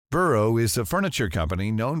Burrow is a furniture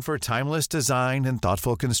company known for timeless design and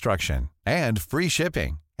thoughtful construction, and free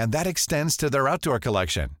shipping, and that extends to their outdoor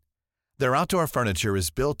collection. Their outdoor furniture is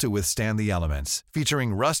built to withstand the elements,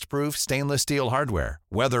 featuring rust-proof stainless steel hardware,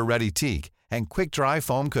 weather-ready teak, and quick-dry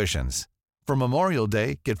foam cushions. For Memorial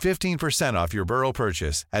Day, get 15% off your Burrow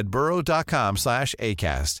purchase at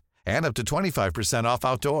burrow.com/ACAST and up to 25% off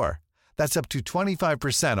outdoor. That's up to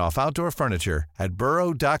 25% off outdoor furniture at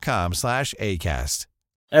burrow.com/ACAST.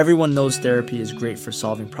 Everyone knows therapy is great for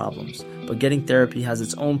solving problems, but getting therapy has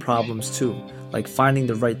its own problems too, like finding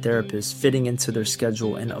the right therapist, fitting into their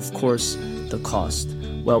schedule, and of course, the cost.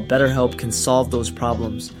 Well, BetterHelp can solve those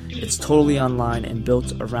problems. It's totally online and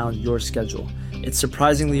built around your schedule. It's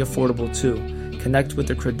surprisingly affordable too. Connect with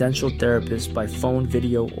a credentialed therapist by phone,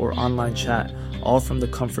 video, or online chat, all from the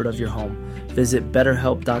comfort of your home. Visit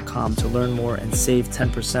BetterHelp.com to learn more and save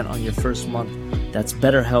 10% on your first month. That's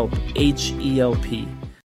BetterHelp, H-E-L-P.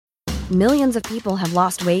 Millions of people have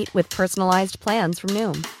lost weight with personalized plans from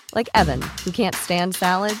Noom. Like Evan, who can't stand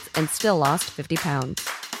salads and still lost 50 pounds.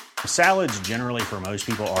 Salads generally for most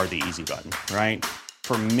people are the easy button, right?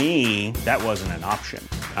 For me, that wasn't an option.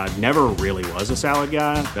 I never really was a salad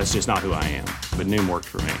guy. That's just not who I am. But Noom worked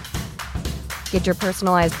for me. Get your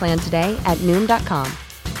personalized plan today at Noom.com.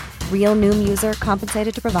 Real Noom user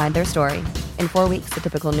compensated to provide their story. In 4 weeks, the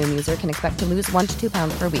typical Noom user can expect to lose 1 to 2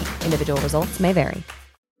 pounds per week. Individual results may vary.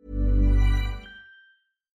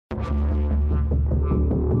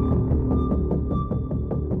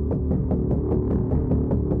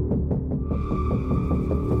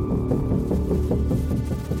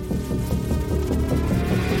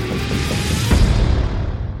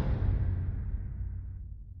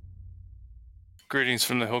 Greetings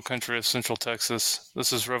from the hill country of Central Texas.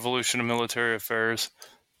 This is Revolution of Military Affairs,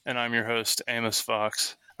 and I'm your host, Amos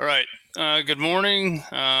Fox. All right, good morning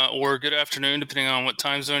or good afternoon, depending on what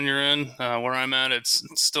time zone you're in. Where I'm at, it's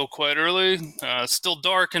still quite early. It's still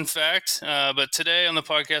dark, in fact. But today on the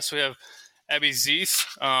podcast, we have Abby Zeeth,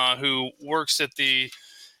 who works at the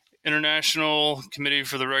International Committee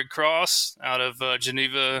for the Red Cross out of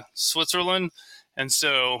Geneva, Switzerland. And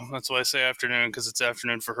so that's why I say afternoon, because it's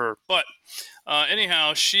afternoon for her. But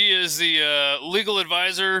anyhow, she is the legal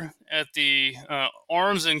advisor at the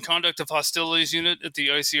Arms and Conduct of Hostilities Unit at the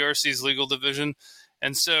ICRC's Legal Division.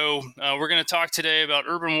 And so we're going to talk today about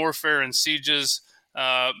urban warfare and sieges,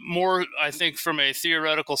 more, I think, from a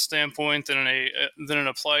theoretical standpoint than an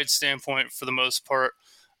applied standpoint for the most part.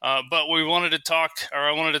 But I wanted to talk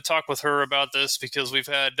with her about this because we've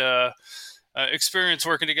had experience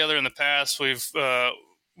working together in the past. We've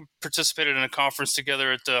participated in a conference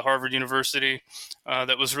together at Harvard University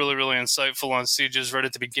that was really, really insightful on sieges right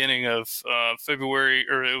at the beginning of February,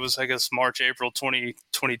 or it was, I guess, March, April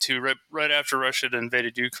 2022, right after Russia had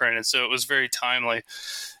invaded Ukraine. And so it was very timely.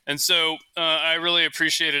 And so I really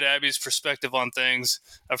appreciated Abby's perspective on things.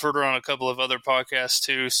 I've heard her on a couple of other podcasts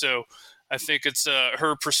too. So I think it's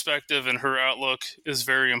her perspective and her outlook is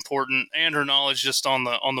very important, and her knowledge just on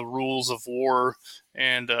the rules of war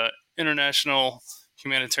and international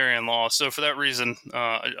humanitarian law. So for that reason,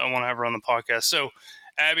 I want to have her on the podcast. So,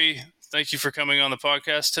 Abby, thank you for coming on the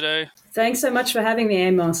podcast today. Thanks so much for having me,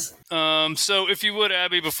 Amos. So if you would,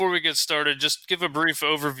 Abby, before we get started, just give a brief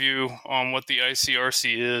overview on what the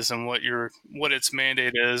ICRC is and what its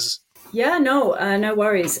mandate is. Yeah, no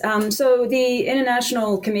worries. So the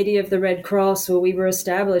International Committee of the Red Cross, we were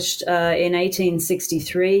established in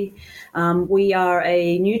 1863. We are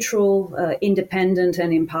a neutral, independent,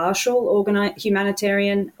 and impartial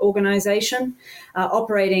humanitarian organization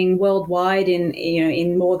operating worldwide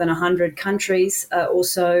in more than 100 countries.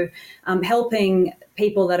 Also helping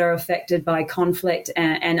people that are affected by conflict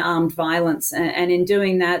and armed violence. And in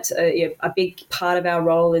doing that, a big part of our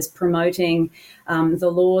role is promoting the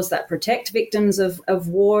laws that protect victims of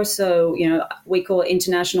war. So, we call it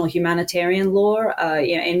international humanitarian law.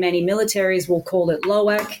 In many militaries, we'll call it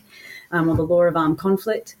LOAC, or the Law of Armed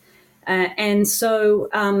Conflict. And so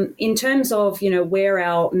in terms of, where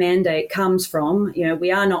our mandate comes from,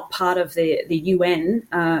 we are not part of the UN.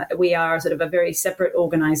 We are sort of a very separate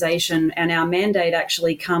organization, and our mandate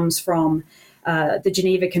actually comes from the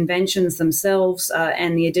Geneva Conventions themselves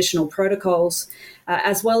and the additional protocols,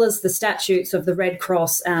 as well as the statutes of the Red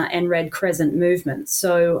Cross and Red Crescent movements.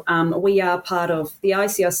 So we are part of, the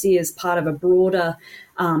ICRC is part of a broader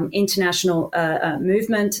international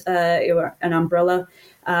movement, or an umbrella,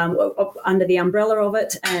 under the umbrella of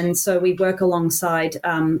it. And so we work alongside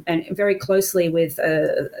and very closely with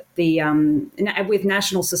with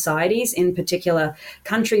national societies, in particular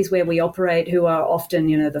countries where we operate, who are often,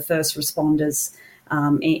 the first responders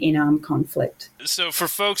in armed conflict. So for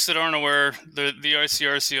folks that aren't aware, the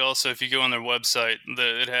ICRC also, if you go on their website,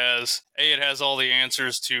 it has all the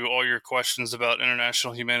answers to all your questions about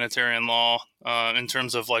international humanitarian law in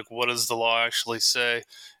terms of like what does the law actually say.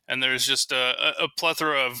 And there's just a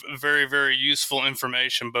plethora of very, very useful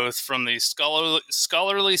information, both from the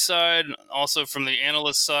scholarly side, also from the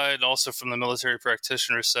analyst side, also from the military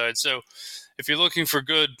practitioner side. So if you're looking for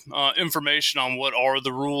good information on what are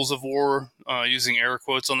the rules of war, using air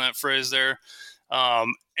quotes on that phrase there,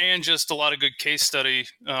 and just a lot of good case study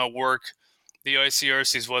work, the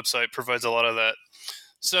ICRC's website provides a lot of that.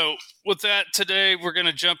 So with that, today we're going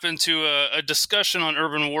to jump into a discussion on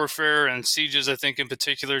urban warfare and sieges, I think in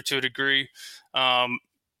particular to a degree.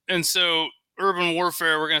 And so urban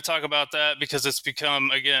warfare, we're going to talk about that because it's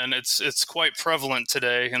become, again, it's quite prevalent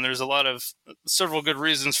today. And there's several good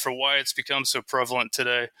reasons for why it's become so prevalent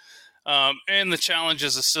today. And the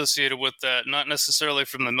challenges associated with that, not necessarily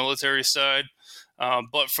from the military side,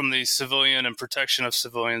 but from the civilian and protection of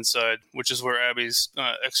civilian side, which is where Abby's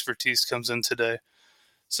expertise comes in today.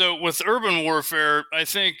 So with urban warfare, I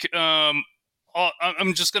think I'm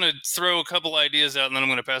just going to throw a couple ideas out and then I'm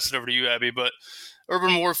going to pass it over to you, Abby. But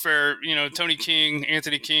urban warfare, Anthony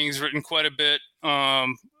King's written quite a bit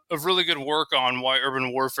of really good work on why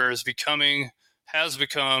urban warfare is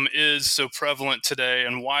so prevalent today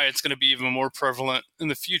and why it's going to be even more prevalent in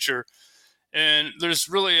the future. And there's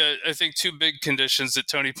really, I think, two big conditions that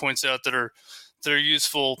Tony points out that are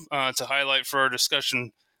useful to highlight for our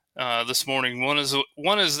discussion this morning. One is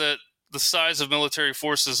that the size of military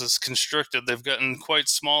forces is constricted. They've gotten quite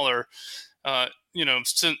smaller,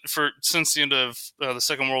 since the end of the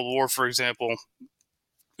Second World War, for example.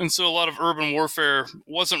 And so a lot of urban warfare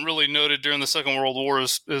wasn't really noted during the Second World War,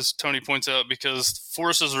 as Tony points out, because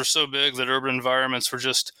forces were so big that urban environments were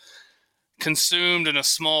just consumed in a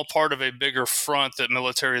small part of a bigger front that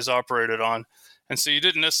militaries operated on. And so you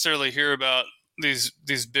didn't necessarily hear about these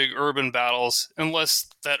big urban battles unless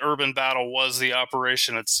that urban battle was the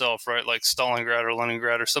operation itself, right? Like Stalingrad or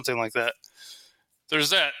Leningrad or something like that. There's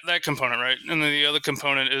that component, right? And then the other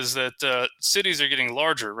component is that cities are getting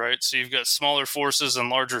larger, right? So you've got smaller forces and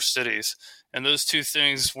larger cities. And those two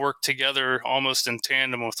things work together almost in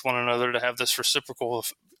tandem with one another to have this reciprocal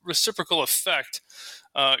effect,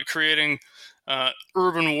 creating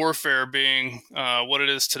urban warfare being what it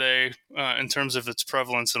is today in terms of its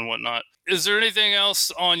prevalence and whatnot. Is there anything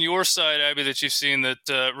else on your side, Abby, that you've seen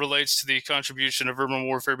that relates to the contribution of urban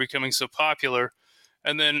warfare becoming so popular?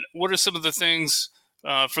 And then what are some of the things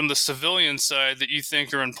from the civilian side that you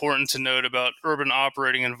think are important to note about urban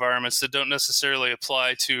operating environments that don't necessarily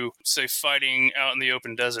apply to, say, fighting out in the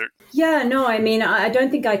open desert? Yeah, no, I mean, I don't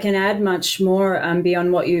think I can add much more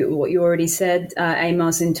beyond what you already said,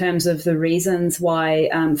 Amos, in terms of the reasons why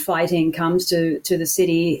fighting comes to the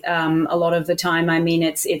city. A lot of the time, I mean,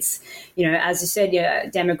 it's as you said,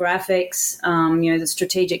 demographics, the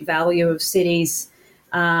strategic value of cities.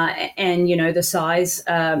 And the size,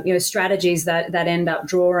 strategies that end up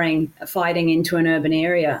drawing fighting into an urban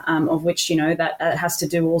area, of which that has to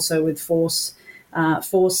do also with force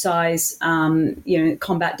size,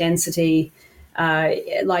 combat density,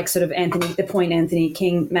 like sort of the point Anthony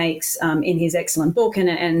King makes in his excellent book,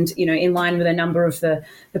 and in line with a number of the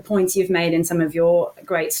points you've made in some of your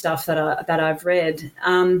great stuff that I've read.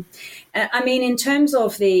 I mean, in terms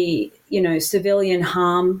of the civilian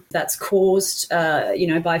Harm that's caused,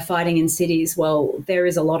 by fighting in cities, well, there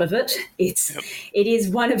is a lot of it. It is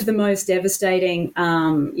one of the most devastating,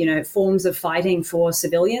 forms of fighting for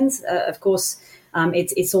civilians. Of course,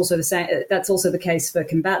 it's also the same. That's also the case for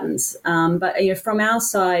combatants. But from our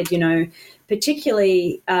side,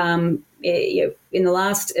 particularly in the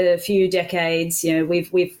last few decades,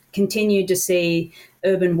 we've continued to see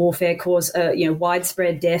urban warfare cause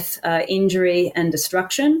widespread death, injury, and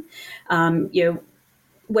destruction.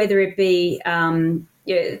 Whether it be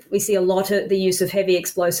we see a lot of the use of heavy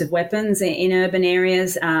explosive weapons in urban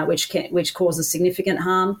areas, which causes significant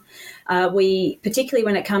harm. We, particularly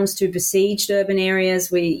when it comes to besieged urban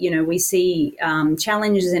areas, we see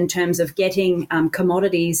challenges in terms of getting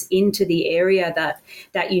commodities into the area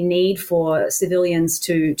that you need for civilians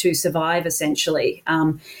to survive. Essentially,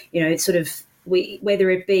 it's sort of.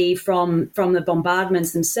 Whether it be from the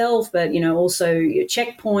bombardments themselves, but also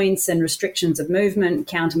checkpoints and restrictions of movement,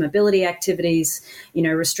 counter mobility activities,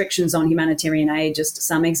 restrictions on humanitarian aid, just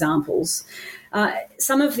some examples.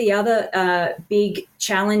 Some of the other big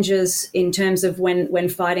challenges in terms of when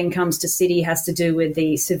fighting comes to city has to do with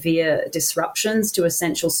the severe disruptions to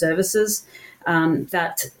essential services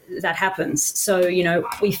that happens. So,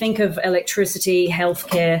 we think of electricity,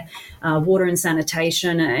 healthcare, water and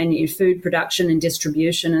sanitation, and food production and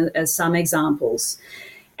distribution as some examples.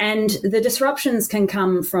 And the disruptions can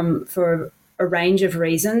come for a range of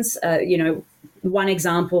reasons. One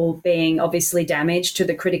example being obviously damage to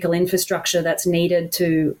the critical infrastructure that's needed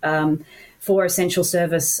for essential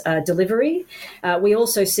service delivery. We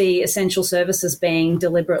also see essential services being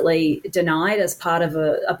deliberately denied as part of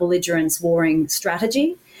a belligerent warring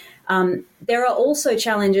strategy. There are also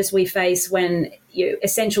challenges we face when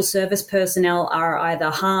essential service personnel are either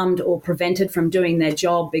harmed or prevented from doing their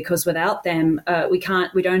job, because without them, we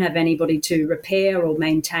don't have anybody to repair or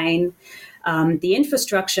maintain the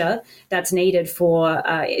infrastructure that's needed for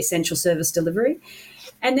essential service delivery.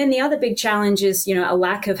 And then the other big challenge is, a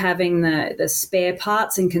lack of having the spare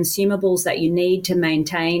parts and consumables that you need to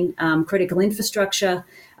maintain critical infrastructure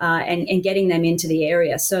and getting them into the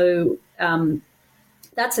area. So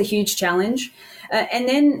that's a huge challenge. And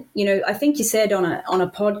then, I think you said on a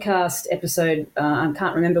podcast episode, I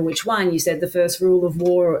can't remember which one, you said the first rule of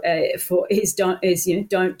war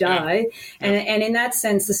don't die. And in that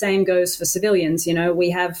sense, the same goes for civilians. We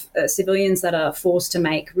have civilians that are forced to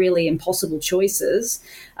make really impossible choices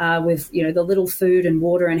with, the little food and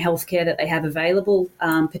water and healthcare that they have available,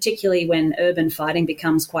 particularly when urban fighting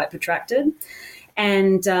becomes quite protracted.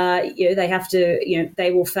 And they have to,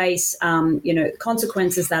 they will face,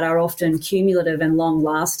 consequences that are often cumulative and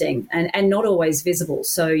long-lasting and not always visible.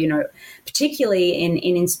 So, particularly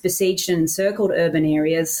in besieged and encircled urban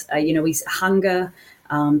areas, we hunger,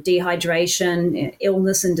 dehydration,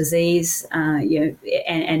 illness and disease,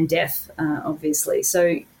 and death, obviously.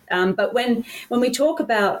 So. But when we talk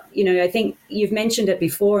about, I think you've mentioned it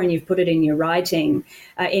before and you've put it in your writing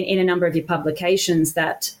in a number of your publications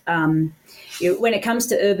that when it comes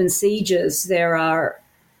to urban sieges, there are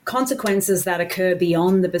consequences that occur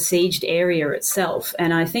beyond the besieged area itself.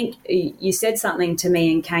 And I think you said something to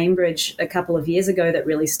me in Cambridge a couple of years ago that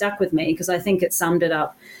really stuck with me, because I think it summed it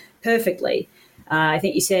up perfectly. I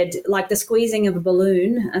think you said, like the squeezing of a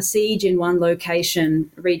balloon, a siege in one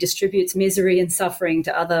location redistributes misery and suffering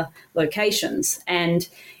to other locations. And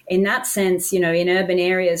in that sense, in urban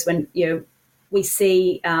areas, when we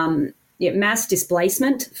see mass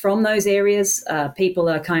displacement from those areas, people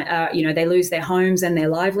are they lose their homes and their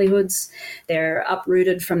livelihoods. They're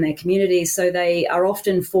uprooted from their communities, so they are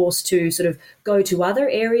often forced to sort of go to other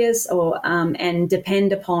areas or and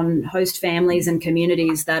depend upon host families and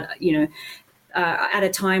communities that at a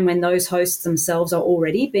time when those hosts themselves are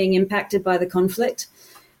already being impacted by the conflict,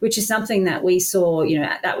 which is something that we saw,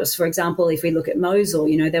 that was, for example, if we look at Mosul,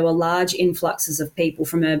 there were large influxes of people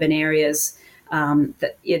from urban areas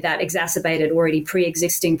that exacerbated already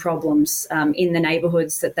pre-existing problems in the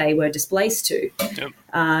neighbourhoods that they were displaced to.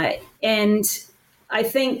 Yep. And I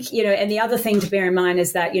think, and the other thing to bear in mind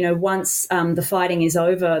is that, once the fighting is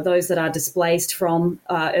over, those that are displaced from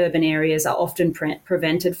urban areas are often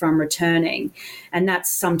prevented from returning. And that's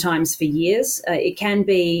sometimes for years. It can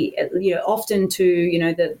be, often to,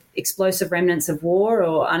 the explosive remnants of war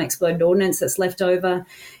or unexploded ordnance that's left over,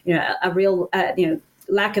 a real,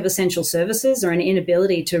 lack of essential services or an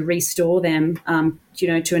inability to restore them,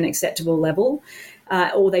 to an acceptable level,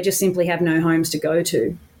 or they just simply have no homes to go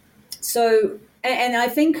to. So, and I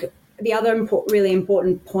think the other really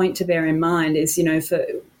important point to bear in mind is, for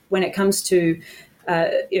when it comes to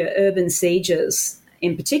urban sieges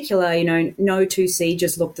in particular, no two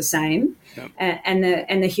sieges look the same. Yep.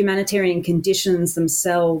 And the humanitarian conditions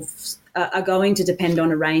themselves are going to depend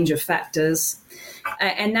on a range of factors.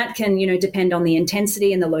 And that can, depend on the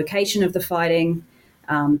intensity and the location of the fighting,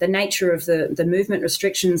 the nature of the movement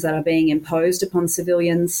restrictions that are being imposed upon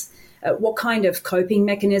civilians, what kind of coping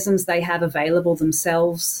mechanisms they have available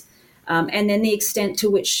themselves, and then the extent to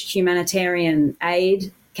which humanitarian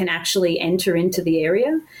aid can actually enter into the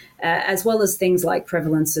area, as well as things like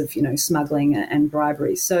prevalence of, smuggling and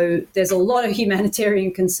bribery. So there's a lot of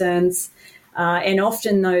humanitarian concerns, and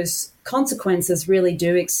often those consequences really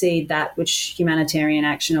do exceed that which humanitarian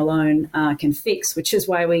action alone can fix, which is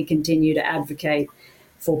why we continue to advocate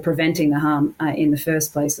for preventing the harm in the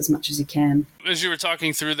first place as much as you can. As you were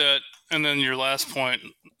talking through that, and then your last point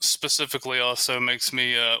specifically also makes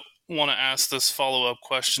me want to ask this follow-up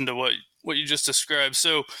question to what you just described.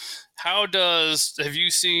 So have you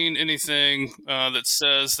seen anything that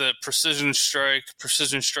says that precision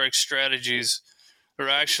strike strategies are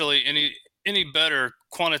actually any better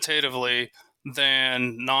quantitatively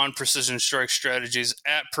than non-precision strike strategies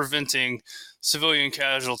at preventing civilian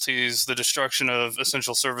casualties, the destruction of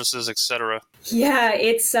essential services, etc.? Yeah,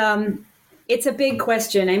 it's a big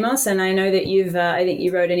question, Amos, and I know that I think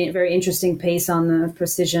you wrote a very interesting piece on the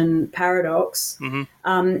precision paradox.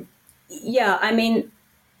 Mm-hmm. Yeah, I mean,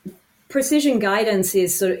 precision guidance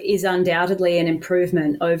is undoubtedly an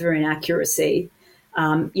improvement over inaccuracy.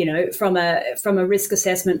 From a risk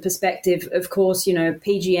assessment perspective, of course,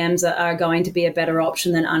 PGMs are going to be a better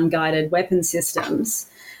option than unguided weapon systems.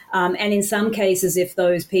 And in some cases, if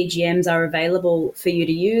those PGMs are available for you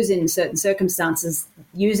to use in certain circumstances,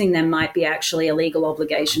 using them might be actually a legal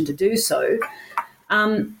obligation to do so.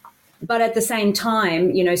 But at the same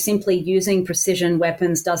time, simply using precision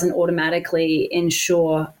weapons doesn't automatically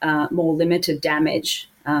ensure more limited damage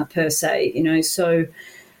per se. So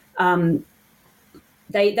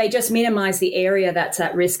they just minimize the area that's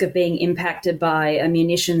at risk of being impacted by a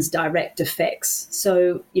munition's direct effects.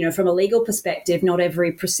 So, from a legal perspective, not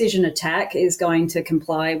every precision attack is going to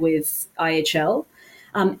comply with IHL,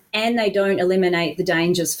 and they don't eliminate the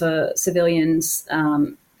dangers for civilians.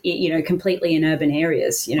 Completely in urban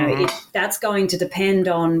areas. That's going to depend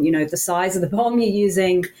on, the size of the bomb you're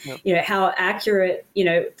using, Yep. how accurate,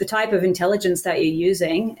 the type of intelligence that you're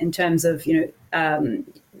using in terms of,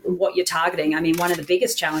 what you're targeting. I mean, one of the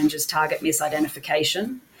biggest challenges is target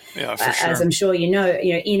misidentification. Yeah, for sure. As I'm sure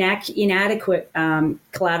inadequate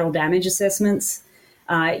collateral damage assessments.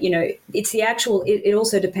 It's the actual. It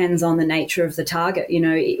also depends on the nature of the target.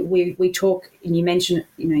 We talk, and you mentioned,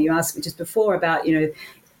 you asked me just before about,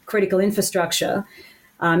 critical infrastructure.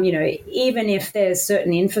 Even if there's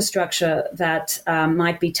certain infrastructure that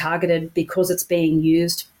might be targeted because it's being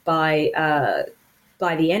used by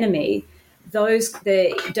the enemy,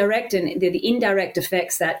 the direct and the indirect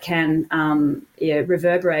effects that can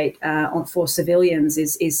reverberate for civilians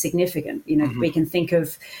is significant. We can think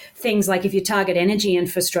of things like if you target energy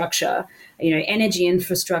infrastructure, energy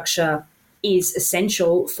infrastructure is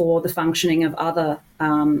essential for the functioning of other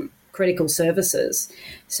critical services.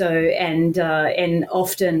 So, and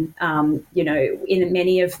often, in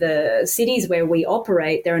many of the cities where we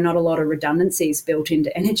operate, there are not a lot of redundancies built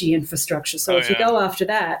into energy infrastructure. So you go after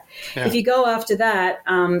that,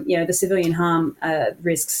 the civilian harm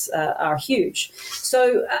risks are huge.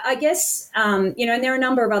 So I guess, and there are a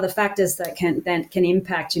number of other factors that can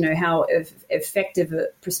impact, how effective a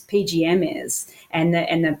PGM is and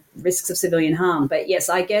the risks of civilian harm. But yes,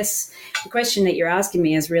 I guess the question that you're asking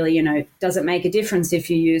me is really, does it make a difference if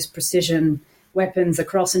you use precision weapons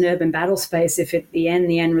across an urban battle space if at the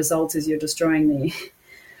end result is you're destroying the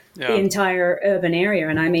entire urban area?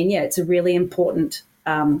 And I mean, it's a really important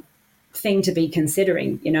thing to be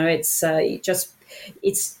considering. It's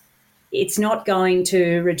not going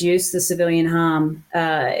to reduce the civilian harm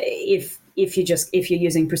if you're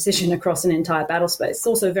using precision across an entire battle space. It's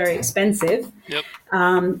also very expensive. Yep.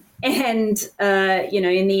 In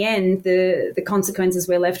the end, the consequences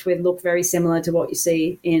we're left with look very similar to what you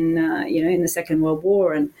see in the Second World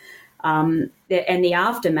War, and the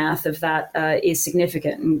aftermath of that is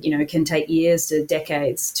significant, and can take years to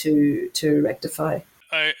decades to rectify.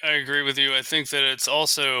 I agree with you. I think that it's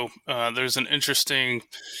also there's an interesting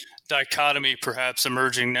dichotomy perhaps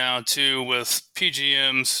emerging now too with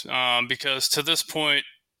PGMs, because to this point,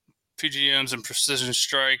 PGMs and precision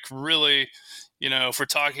strike really, if we're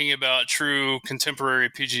talking about true contemporary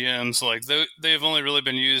PGMs, like they've only really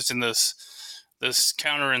been used in this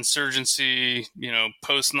counterinsurgency,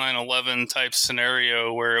 post 9/11 type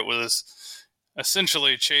scenario where it was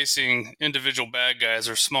essentially chasing individual bad guys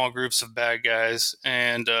or small groups of bad guys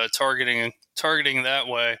and targeting that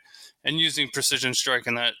way, and using precision strike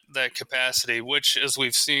in that capacity, which, as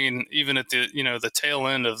we've seen, even at the tail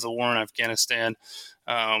end of the war in Afghanistan,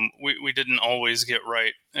 we didn't always get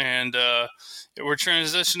right. And we're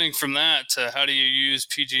transitioning from that to how do you use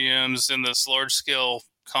PGMs in this large-scale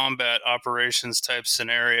combat operations type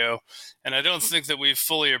scenario. And I don't think that we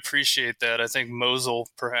fully appreciate that. I think Mosul,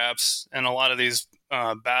 perhaps, and a lot of these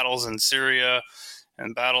battles in Syria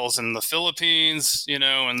and battles in the Philippines,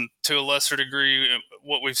 and to a lesser degree,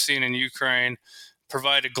 what we've seen in Ukraine,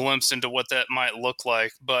 provide a glimpse into what that might look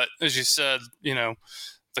like. But as you said, the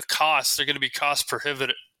costs are going to be cost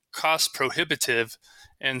prohibitive.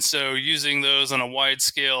 And so using those on a wide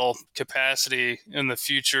scale capacity in the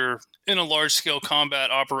future in a large scale combat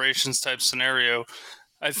operations type scenario,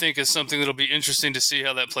 I think is something that'll be interesting to see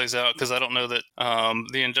how that plays out, because I don't know that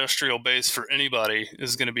the industrial base for anybody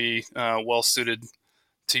is going to be well suited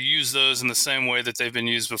to use those in the same way that they've been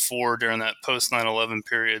used before during that post 9/11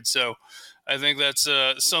 period. So I think that's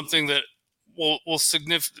something that will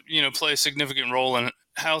play a significant role in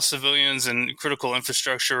how civilians and critical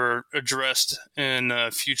infrastructure are addressed in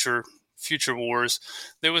future future wars.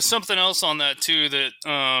 There was something else on that too that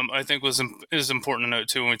I think is important to note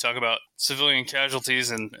too when we talk about civilian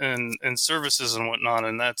casualties and services and whatnot,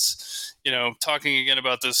 and that's talking again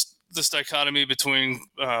about this dichotomy between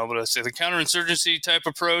the counterinsurgency type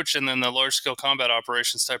approach and then the large-scale combat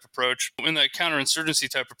operations type approach. In that counterinsurgency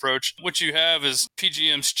type approach, what you have is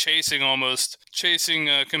PGMs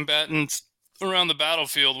chasing combatants around the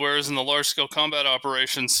battlefield, whereas in the large-scale combat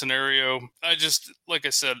operations scenario, like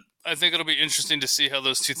I said, I think it'll be interesting to see how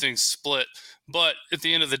those two things split. But at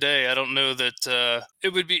the end of the day, I don't know that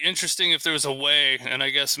it would be interesting if there was a way, and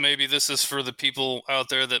I guess maybe this is for the people out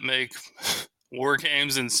there that make war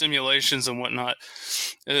games and simulations and whatnot,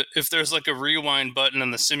 if there's like a rewind button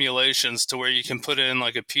in the simulations to where you can put in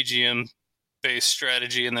like a PGM based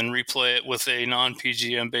strategy and then replay it with a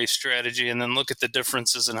non-PGM based strategy and then look at the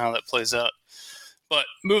differences and how that plays out. But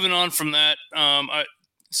moving on from that,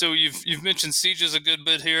 so you've mentioned sieges a good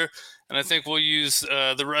bit here, and I think we'll use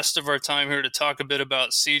the rest of our time here to talk a bit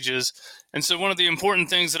about sieges. And so one of the important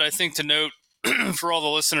things that I think to note for all the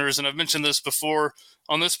listeners, and I've mentioned this before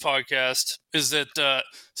on this podcast, is that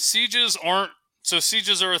sieges are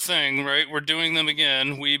a thing, right? We're doing them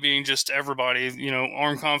again. We being just everybody,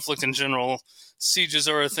 armed conflict in general. Sieges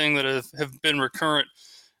are a thing that have been recurrent,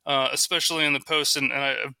 especially in the post. And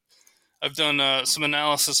I've done some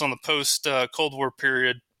analysis on the post Cold War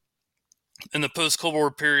period. In the post Cold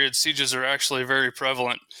War period, sieges are actually very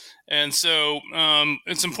prevalent. And so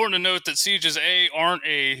it's important to note that sieges aren't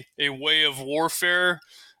a way of warfare.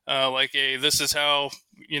 This is how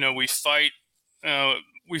we fight.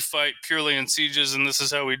 We fight purely in sieges, and this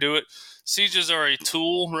is how we do it. Sieges are a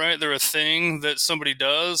tool, right? They're a thing that somebody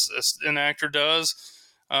does, an actor does,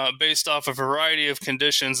 based off a variety of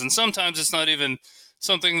conditions, and sometimes it's not even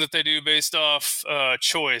something that they do based off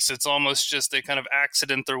choice. It's almost just they kind of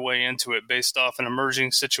accident their way into it based off an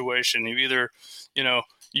emerging situation. You either,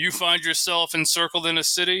 you find yourself encircled in a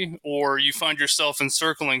city, or you find yourself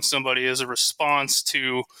encircling somebody as a response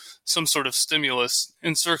to some sort of stimulus,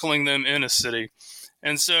 encircling them in a city.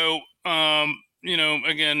 And so,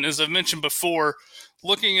 again, as I've mentioned before,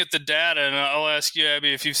 looking at the data, and I'll ask you,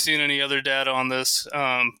 Abby, if you've seen any other data on this,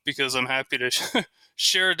 because I'm happy to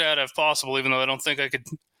share data if possible, even though I don't think I could.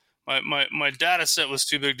 My data set was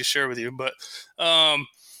too big to share with you, but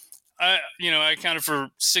I accounted for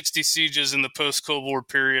 60 sieges in the post-Cold War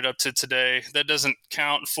period up to today. That doesn't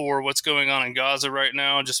count for what's going on in Gaza right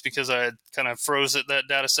now, just because I had kind of froze that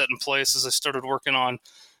data set in place as I started working on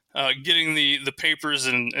getting the papers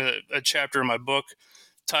and a chapter in my book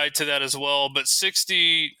tied to that as well. But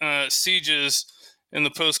 60 sieges in the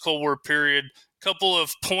post-Cold War period. Couple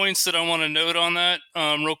of points that I want to note on that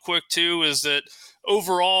real quick too is that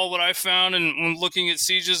overall what I found when looking at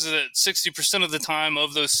sieges is that 60% of the time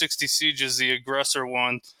of those 60 sieges, the aggressor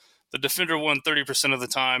won, the defender won 30% of the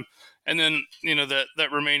time, and then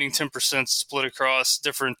that remaining 10% split across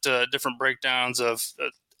different breakdowns of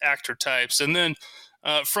actor types. And then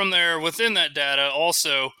from there, within that data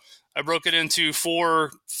also, I broke it into four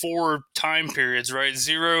time periods, right?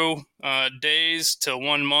 0 days to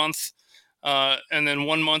 1 month, and then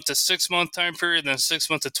 1 month to 6 month time period, then 6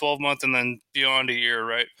 month to 12 month, and then beyond a year,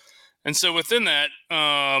 right? And so within that,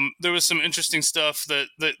 there was some interesting stuff that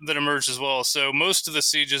emerged as well. So most of the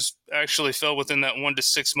sieges actually fell within that 1 to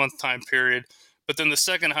 6 month time period, but then the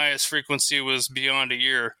second highest frequency was beyond a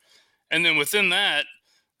year. And then within that,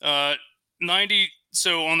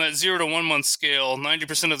 so on that 0 to 1 month scale,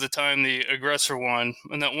 90% of the time the aggressor won.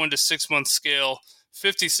 On that 1 to 6 month scale,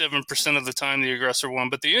 57% of the time the aggressor won.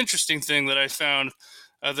 But the interesting thing that I found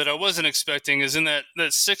that I wasn't expecting is in that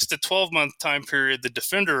 6 to 12 month time period, the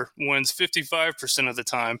defender wins 55% of the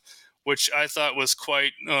time, which I thought was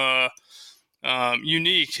quite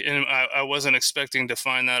unique, and I wasn't expecting to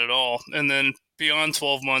find that at all. And then beyond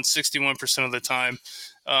 12 months, 61% of the time,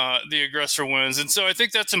 the aggressor wins. And so I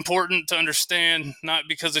think that's important to understand, not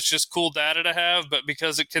because it's just cool data to have, but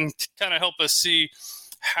because it can kind of help us see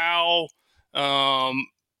how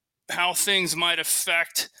things might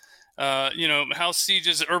affect, how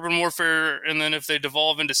sieges, urban warfare, and then if they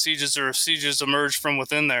devolve into sieges or if sieges emerge from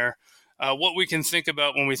within there, what we can think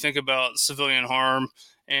about when we think about civilian harm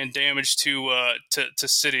and damage to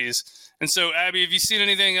cities. And so, Abby, have you seen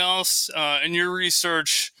anything else in your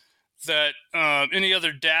research that any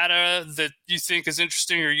other data that you think is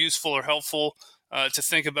interesting or useful or helpful to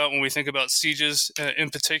think about when we think about sieges in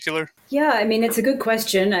particular? Yeah, I mean, it's a good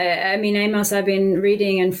question. I mean, Amos, I've been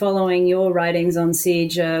reading and following your writings on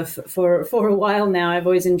siege for a while now. I've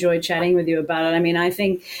always enjoyed chatting with you about it. I mean, I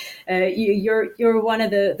think you're one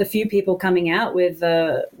of the few people coming out with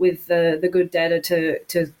the good data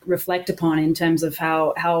to reflect upon in terms of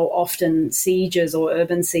how often sieges or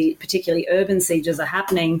particularly urban sieges are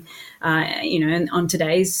happening. On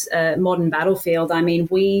today's modern battlefield. I mean,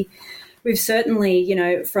 We've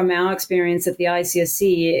certainly, from our experience at the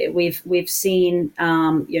ICSC, we've seen,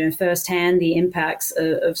 firsthand the impacts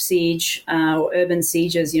of siege or urban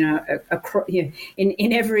sieges, in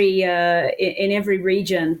every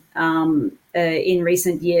region in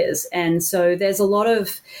recent years. And so there's a lot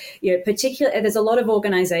of, there's a lot of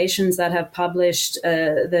organizations that have published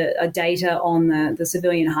the data on the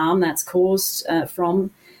civilian harm that's caused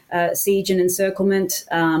from siege and encirclement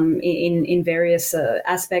in various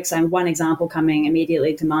aspects. And one example coming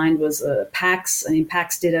immediately to mind was PAX. I mean,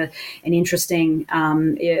 PAX did an interesting,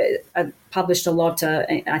 published a lot,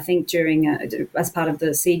 I think, during as part of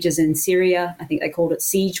the sieges in Syria. I think they called it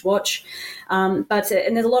Siege Watch. And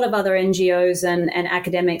there's a lot of other NGOs and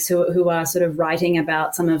academics who are sort of writing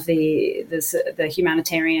about some of the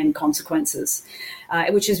humanitarian consequences,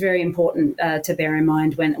 which is very important to bear in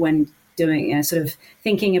mind when doing sort of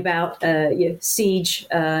thinking about siege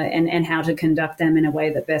and how to conduct them in a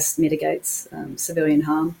way that best mitigates civilian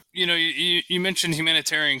harm. You mentioned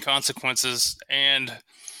humanitarian consequences and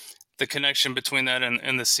the connection between that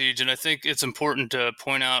and the siege. And I think it's important to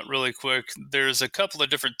point out really quick, there's a couple of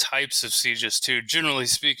different types of sieges too, generally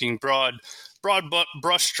speaking, broad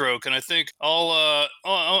brushstroke. And I think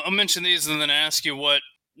I'll mention these and then ask you what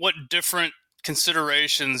different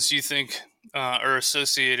considerations you think are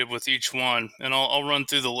associated with each one, and I'll run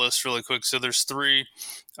through the list really quick. So there's three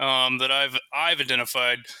that I've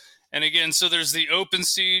identified, and again, so there's the open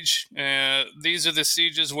siege. These are the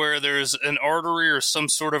sieges where there's an artery or some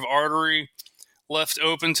sort of artery left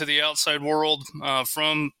open to the outside world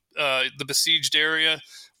from the besieged area,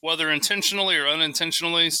 whether intentionally or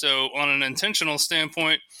unintentionally. So on an intentional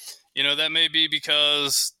standpoint, that may be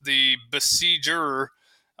because the besieger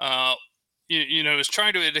is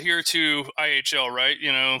trying to adhere to IHL, right?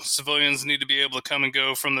 Civilians need to be able to come and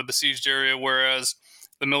go from the besieged area, whereas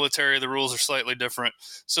the military, the rules are slightly different.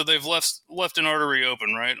 So they've left an artery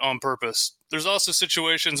open, right, on purpose. There's also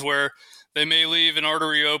situations where they may leave an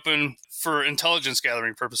artery open for intelligence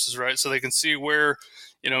gathering purposes, right? So they can see where,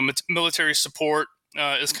 military support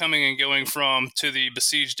is coming and going from to the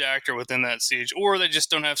besieged actor within that siege, or they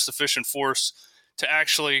just don't have sufficient force to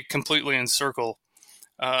actually completely encircle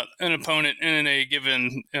an opponent in a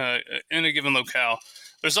given locale.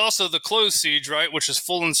 There's also the closed siege, right, which is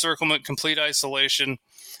full encirclement, complete isolation.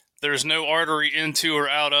 There's no artery into or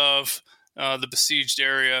out of the besieged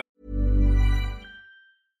area.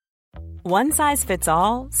 One size fits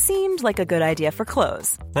all seemed like a good idea for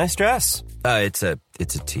clothes. Nice dress. It's a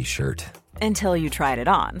t-shirt. Until you tried it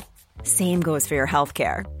on. Same goes for your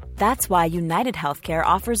healthcare. That's why United Healthcare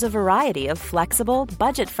offers a variety of flexible,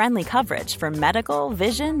 budget-friendly coverage for medical,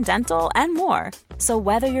 vision, dental, and more. So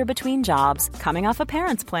whether you're between jobs, coming off a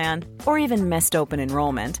parent's plan, or even missed open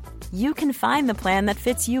enrollment, you can find the plan that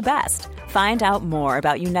fits you best. Find out more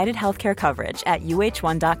about United Healthcare coverage at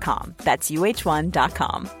uh1.com. That's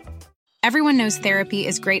uh1.com. Everyone knows therapy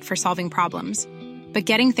is great for solving problems. But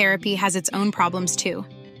getting therapy has its own problems too.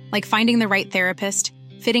 Like finding the right therapist,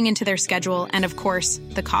 fitting into their schedule, and of course,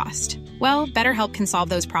 the cost. Well, BetterHelp can solve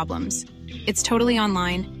those problems. It's totally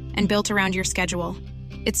online and built around your schedule.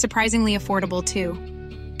 It's surprisingly affordable too.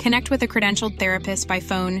 Connect with a credentialed therapist by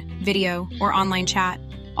phone, video, or online chat,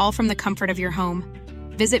 all from the comfort of your home.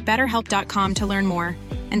 Visit BetterHelp.com to learn more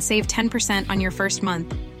and save 10% on your first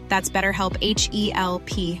month. That's BetterHelp,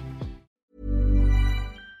 H-E-L-P.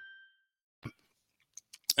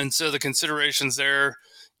 And so the considerations there,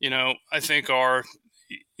 I think are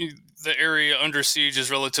the area under siege is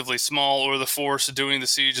relatively small, or the force doing the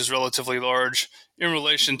siege is relatively large in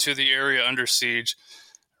relation to the area under siege,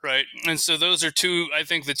 right? And so those are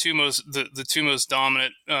the two most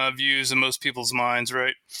dominant views in most people's minds,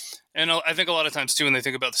 right? And I think a lot of times too, when they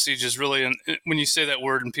think about the siege, is really, and when you say that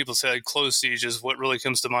word and people say closed siege is what really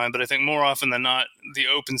comes to mind. But I think more often than not, the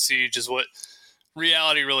open siege is what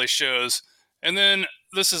reality really shows. And then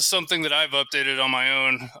this is something that I've updated on my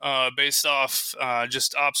own based off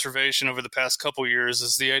just observation over the past couple years,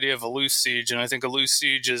 is the idea of a loose siege. And I think a loose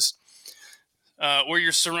siege is where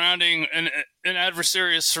you're surrounding an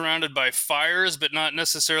adversary is surrounded by fires, but not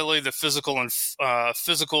necessarily the physical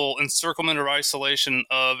encirclement or isolation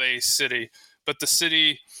of a city. But the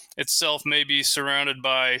city itself may be surrounded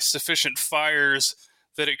by sufficient fires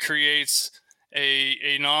that it creates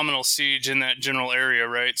a nominal siege in that general area,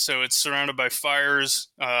 right? So it's surrounded by fires.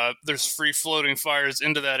 There's free-floating fires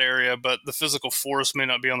into that area, but the physical force may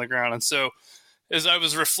not be on the ground. And so as I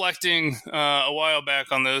was reflecting a while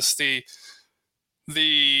back on this, the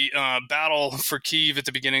battle for Kyiv at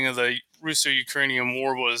the beginning of the Russo-Ukrainian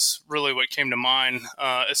War was really what came to mind.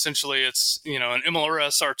 Essentially, it's an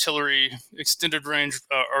MLRS artillery, extended range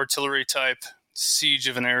artillery type siege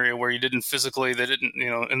of an area where they didn't,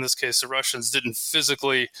 in this case, the Russians didn't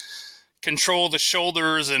physically control the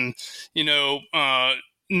shoulders and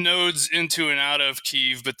nodes into and out of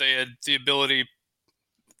Kyiv, but they had the ability,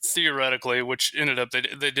 theoretically, which ended up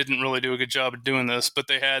they didn't really do a good job of doing this, but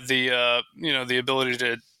they had the ability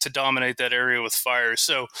to dominate that area with fire.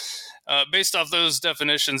 So based off those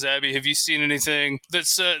definitions, Abby, have you seen anything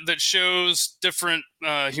that shows different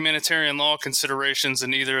humanitarian law considerations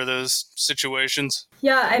in either of those situations?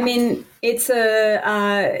 Yeah, I mean, it's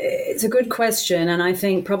a good question, and I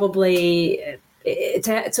think probably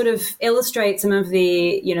it sort of illustrates some of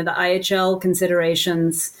the the IHL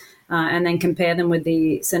considerations. And then compare them with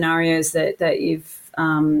the scenarios that you've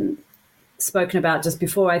spoken about just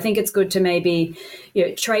before. I think it's good to maybe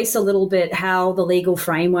trace a little bit how the legal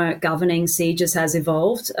framework governing sieges has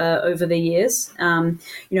evolved over the years.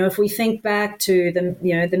 If we think back to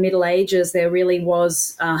the Middle Ages, there really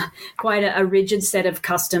was quite a rigid set of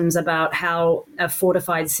customs about how a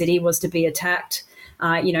fortified city was to be attacked.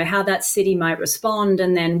 How that city might respond,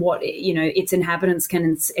 and then what, its inhabitants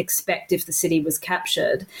can expect if the city was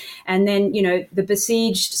captured. And then, the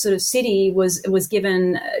besieged sort of city was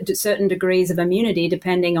given certain degrees of immunity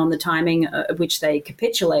depending on the timing at which they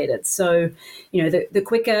capitulated. So, the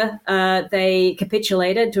quicker they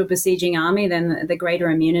capitulated to a besieging army, then the greater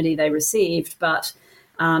immunity they received. But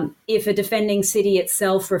if a defending city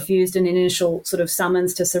itself refused an initial sort of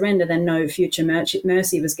summons to surrender, then no future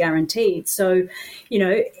mercy was guaranteed. So,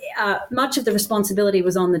 much of the responsibility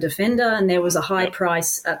was on the defender, and there was a high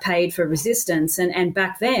price paid for resistance. And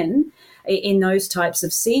back then, in those types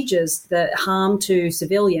of sieges, the harm to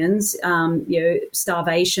civilians,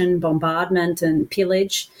 starvation, bombardment, and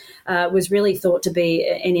pillage was really thought to be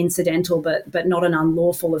an incidental but not an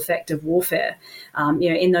unlawful effect of warfare.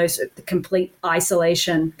 In those complete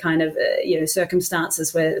isolation kind of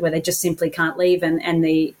circumstances where they just simply can't leave, and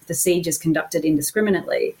the siege is conducted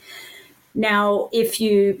indiscriminately. Now, if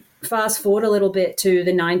you fast forward a little bit to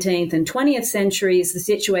the 19th and 20th centuries, the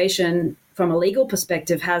situation from a legal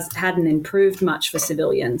perspective hadn't improved much for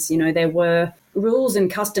civilians. There were rules and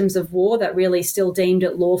customs of war that really still deemed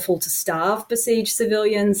it lawful to starve besieged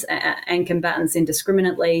civilians and combatants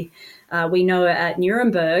indiscriminately. We know at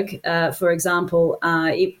Nuremberg, for example,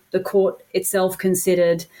 the court itself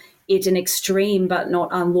considered it an extreme but not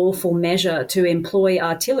unlawful measure to employ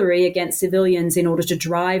artillery against civilians in order to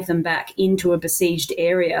drive them back into a besieged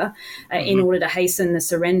area in order to hasten the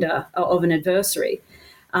surrender of an adversary.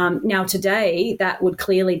 Now, today, that would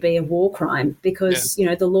clearly be a war crime because,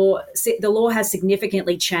 the law has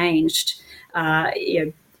significantly changed,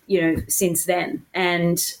 since then.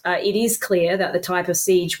 And it is clear that the type of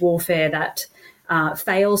siege warfare that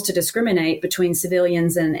fails to discriminate between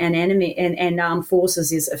civilians and enemy and armed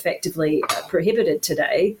forces is effectively prohibited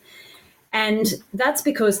today. And that's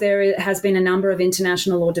because there has been a number of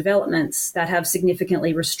international law developments that have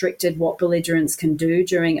significantly restricted what belligerents can do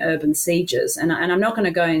during urban sieges. And I'm not going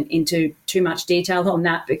to go into too much detail on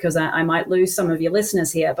that because I might lose some of your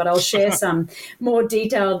listeners here, but I'll share some more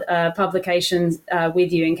detailed publications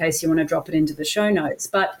with you in case you want to drop it into the show notes.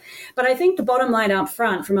 But I think the bottom line up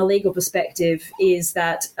front from a legal perspective is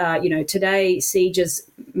that, today sieges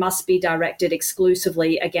must be directed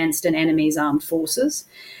exclusively against an enemy's armed forces.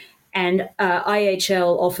 And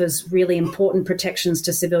IHL offers really important protections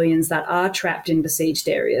to civilians that are trapped in besieged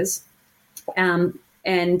areas.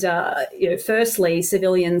 Firstly,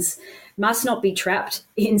 civilians must not be trapped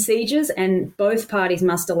in sieges, and both parties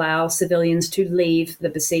must allow civilians to leave the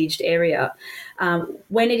besieged area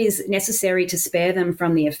when it is necessary to spare them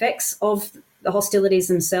from the effects of the hostilities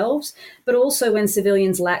themselves, but also when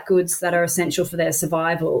civilians lack goods that are essential for their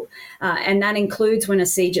survival. And that includes when a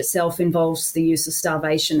siege itself involves the use of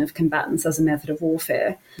starvation of combatants as a method of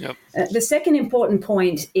warfare. Yep. The second important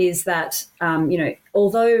point is that,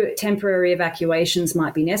 although temporary evacuations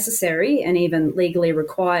might be necessary and even legally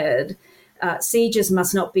required, sieges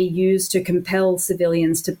must not be used to compel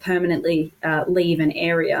civilians to permanently leave an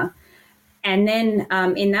area. And then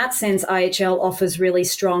in that sense, IHL offers really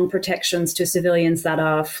strong protections to civilians that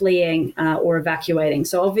are fleeing or evacuating.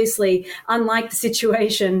 So obviously, unlike the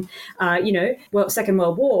situation, Second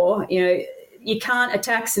World War, you can't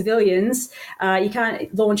attack civilians. You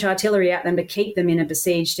can't launch artillery at them to keep them in a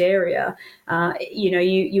besieged area.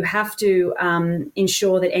 You have to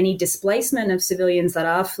ensure that any displacement of civilians that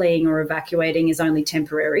are fleeing or evacuating is only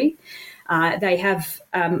temporary. They have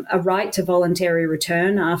a right to voluntary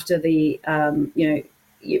return after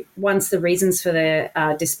once the reasons for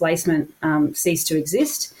their displacement cease to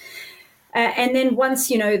exist. And then once,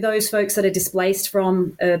 those folks that are displaced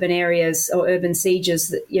from urban areas or urban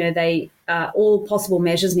sieges, all possible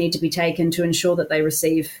measures need to be taken to ensure that they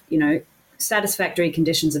receive, satisfactory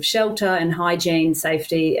conditions of shelter and hygiene,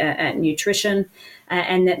 safety, and nutrition,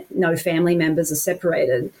 and that no family members are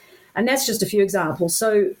separated. And that's just a few examples.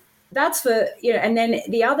 So that's for, and then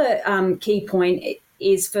the other key point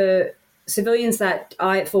is for civilians that,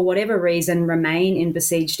 for whatever reason, remain in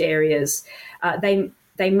besieged areas.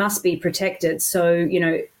 They must be protected. So,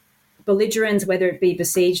 belligerents, whether it be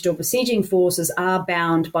besieged or besieging forces, are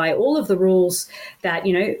bound by all of the rules that,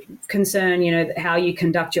 concern, how you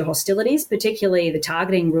conduct your hostilities, particularly the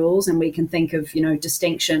targeting rules. And we can think of,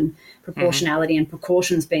 distinction, proportionality, and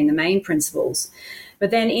precautions being the main principles.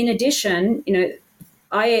 But then in addition, the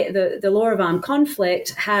law of armed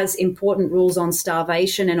conflict has important rules on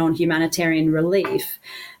starvation and on humanitarian relief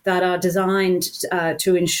that are designed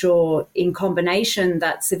to ensure, in combination,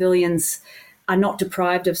 that civilians are not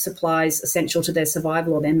deprived of supplies essential to their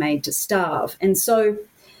survival or they're made to starve. And so,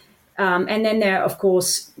 and then there, of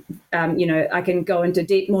course, I can go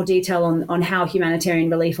into more detail on how humanitarian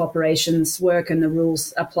relief operations work and the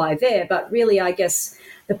rules apply there. But really, I guess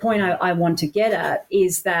the point I want to get at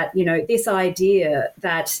is that, this idea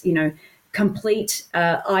that, complete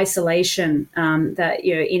isolation that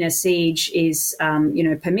in a siege is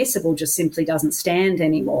permissible just simply doesn't stand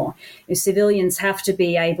anymore. Civilians have to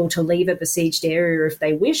be able to leave a besieged area if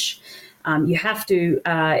they wish. You have to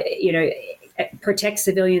protect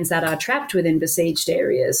civilians that are trapped within besieged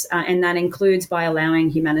areas, and that includes by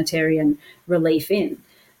allowing humanitarian relief in.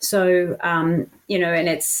 So, and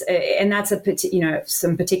that's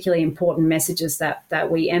some particularly important messages that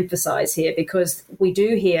we emphasize here, because we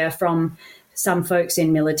do hear from some folks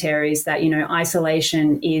in militaries that,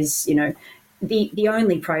 isolation is, the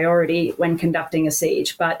only priority when conducting a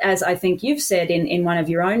siege. But as I think you've said in one of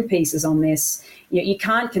your own pieces on this, you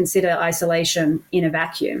can't consider isolation in a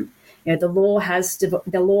vacuum. The law has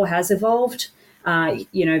evolved.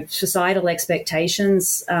 Societal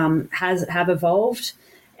expectations have evolved.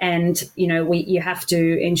 And, you have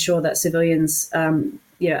to ensure that civilians,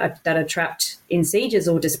 that are trapped in sieges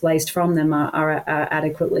or displaced from them are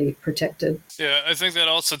adequately protected. Yeah, I think that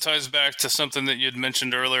also ties back to something that you had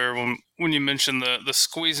mentioned earlier when you mentioned the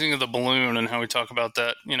squeezing of the balloon and how we talk about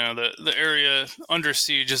that. The area under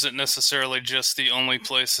siege isn't necessarily just the only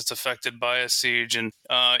place that's affected by a siege. And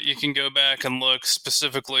you can go back and look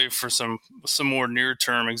specifically for some more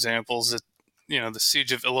near-term examples. That, the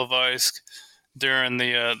siege of Ilovaisk during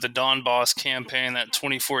the Donbass campaign, that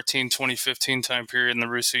 2014-2015 time period in the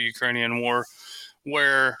Russo-Ukrainian War,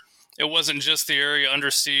 where it wasn't just the area under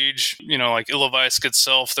siege, like Ilovaisk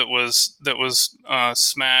itself that was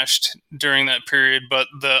smashed during that period, but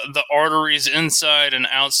the arteries inside and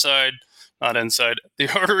outside, not inside, the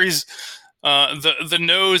arteries, the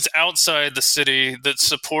nodes outside the city that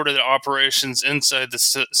supported operations inside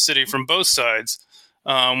the city from both sides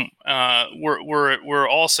were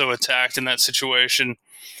also attacked in that situation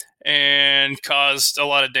and caused a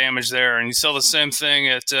lot of damage there. And you saw the same thing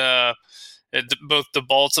at both the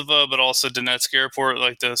Baltova, but also Donetsk Airport,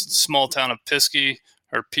 like the small town of Pisky.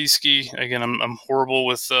 Again, I'm horrible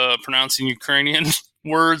with pronouncing Ukrainian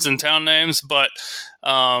words and town names, but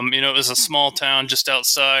it was a small town just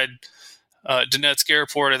outside Donetsk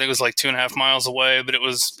Airport. I think it was like 2.5 miles away, but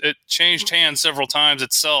it changed hands several times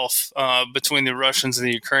itself between the Russians and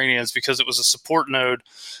the Ukrainians, because it was a support node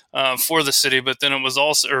for the city, but then it was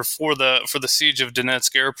also for the siege of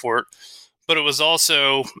Donetsk Airport. But it was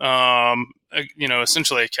also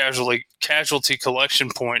essentially a casualty collection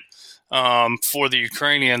point for the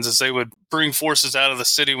Ukrainians, as they would bring forces out of the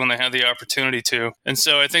city when they had the opportunity to. And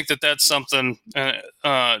so I think that that's something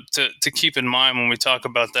to keep in mind when we talk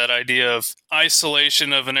about that idea of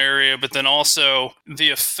isolation of an area, but then also the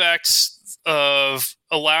effects of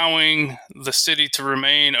allowing the city to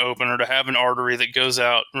remain open, or to have an artery that goes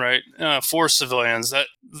out, right, for civilians. That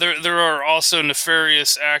there are also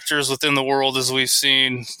nefarious actors within the world, as we've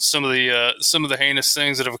seen some of the heinous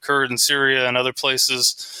things that have occurred in Syria and other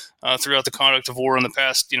places throughout the conduct of war in the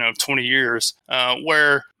past, 20 years,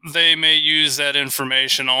 where they may use that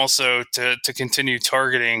information also to continue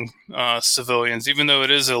targeting civilians, even though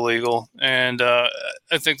it is illegal. And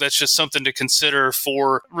I think that's just something to consider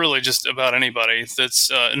for really just about anybody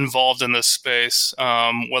that's involved in this space,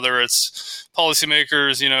 whether it's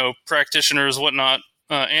policymakers, practitioners, whatnot,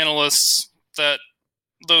 analysts, that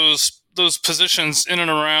those positions in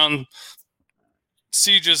and around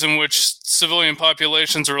sieges in which civilian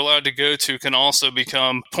populations are allowed to go to can also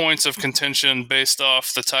become points of contention based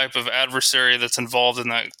off the type of adversary that's involved in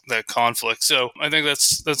that conflict. So I think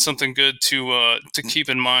that's something good to keep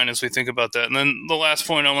in mind as we think about that. And then the last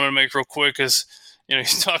point I want to make real quick is, you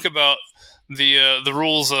talk about the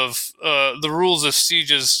rules of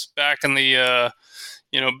sieges back in the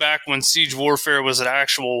back when siege warfare was an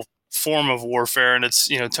actual form of warfare. And it's,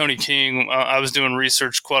 Tony King, I was doing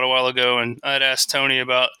research quite a while ago, and I'd asked Tony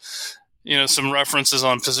about, some references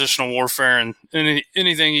on positional warfare and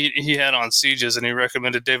anything he had on sieges. And he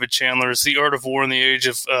recommended David Chandler's The Art of War in the Age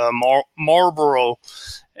of Marlborough.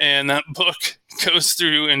 And that book goes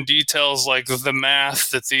through and details like the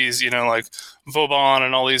math that these, like Vauban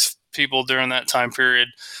and all these people during that time period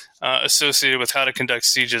associated with how to conduct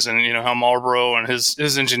sieges, and how Marlborough and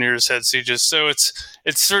his engineers had sieges. So it's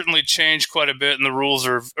certainly changed quite a bit, and the rules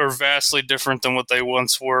are vastly different than what they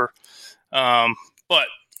once were. But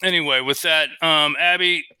anyway, with that,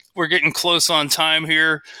 Abby, we're getting close on time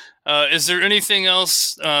here. Is there anything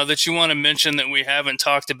else that you want to mention that we haven't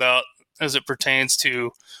talked about as it pertains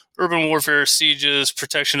to urban warfare, sieges,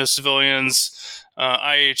 protection of civilians,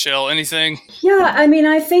 IHL, anything? Yeah,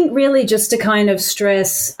 I think really just to kind of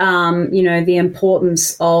stress, the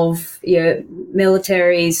importance of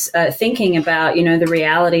militaries thinking about, the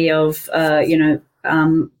reality of,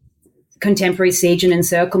 contemporary siege and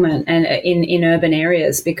encirclement and in urban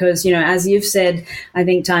areas, because, as you've said, I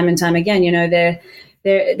think time and time again,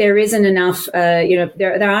 there isn't enough,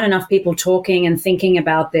 there aren't enough people talking and thinking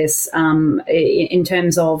about this in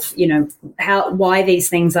terms of, why these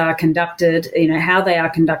things are conducted, how they are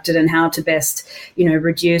conducted, and how to best,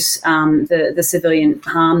 reduce the civilian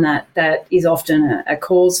harm that is often a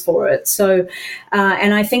cause for it. So,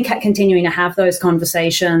 and I think continuing to have those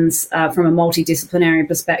conversations from a multidisciplinary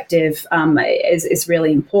perspective is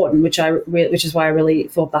really important, which is why I really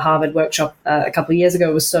thought the Harvard workshop a couple of years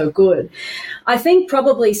ago was so good. I think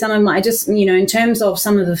probably some of in terms of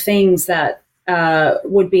some of the things that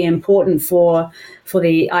would be important for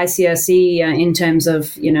the ICRC in terms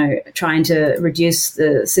of, trying to reduce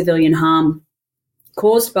the civilian harm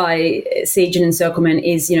caused by siege and encirclement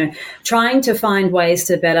is, trying to find ways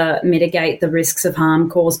to better mitigate the risks of harm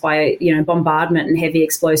caused by, bombardment and heavy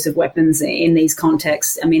explosive weapons in these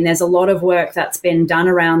contexts. There's a lot of work that's been done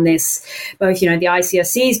around this. Both, the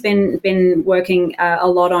ICRC's been working a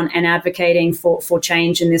lot on and advocating for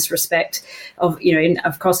change in this respect of,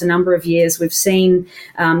 across a number of years. We've seen,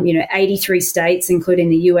 83 states, including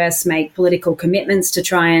the US, make political commitments to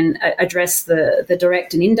try and address the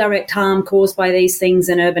direct and indirect harm caused by these things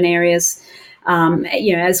in urban areas,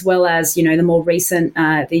 as well as, the more recent,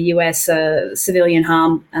 the US Civilian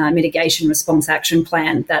Harm Mitigation Response Action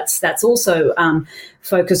Plan that's also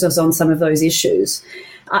focuses on some of those issues.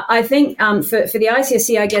 I think for the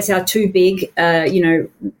ICRC, I guess our two big,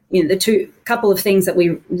 the two couple of things that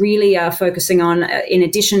we really are focusing on, in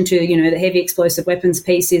addition to, the heavy explosive weapons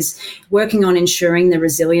piece, is working on ensuring the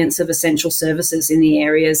resilience of essential services in the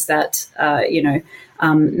areas that,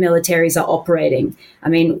 militaries are operating.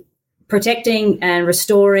 Protecting and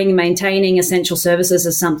restoring, maintaining essential services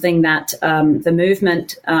is something that the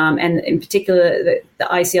movement, and in particular the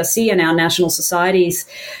ICRC and our national societies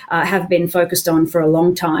have been focused on for a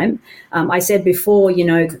long time. I said before,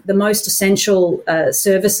 the most essential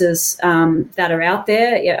services that are out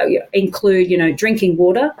there include, drinking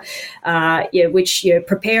water, which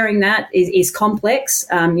preparing that is complex.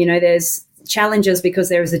 There's challenges because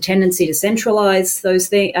there is a tendency to centralize those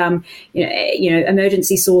things.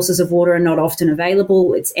 Emergency sources of water are not often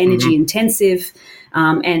available. It's energy intensive.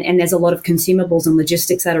 And there's a lot of consumables and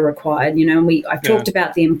logistics that are required, and I've talked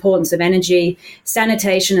about the importance of energy,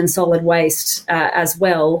 sanitation, and solid waste as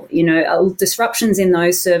well. Disruptions in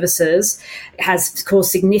those services has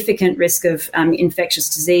caused significant risk of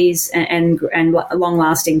infectious disease and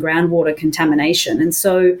long-lasting groundwater contamination. And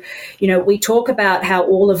so, we talk about how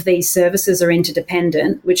all of these services are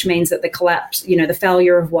interdependent, which means that the collapse, the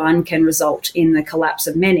failure of one can result in the collapse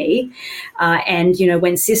of many. And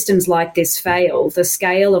when systems like this fail, the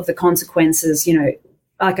scale of the consequences,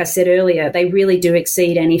 like I said earlier, they really do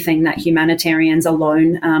exceed anything that humanitarians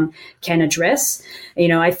alone can address.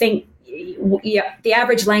 I think, yeah, the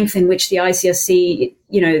average length in which the ICRC,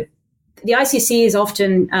 the ICC is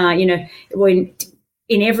often,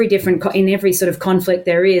 in every sort of conflict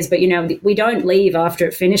there is, but we don't leave after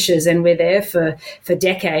it finishes, and we're there for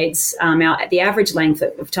decades. The average length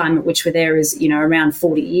of time at which we're there is around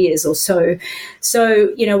 40 years or so.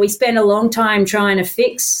 So we spend a long time trying to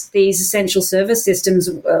fix these essential service systems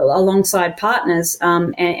alongside partners,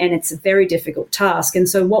 and it's a very difficult task. And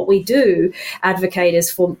so what we do advocate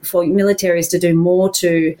is for militaries to do more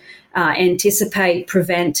to anticipate,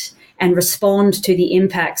 prevent, and respond to the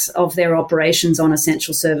impacts of their operations on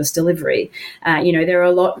essential service delivery.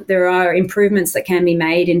 There are improvements that can be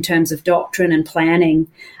made in terms of doctrine and planning,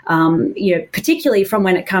 particularly from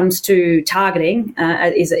when it comes to targeting,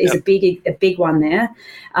 is a big one there.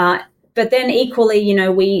 But then equally,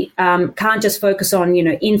 we can't just focus on,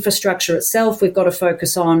 infrastructure itself. We've got to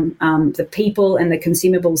focus on the people and the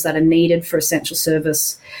consumables that are needed for essential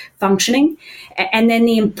service functioning. And then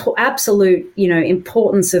the absolute,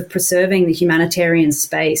 importance of preserving the humanitarian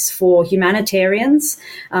space for humanitarians,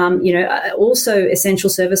 also essential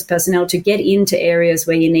service personnel to get into areas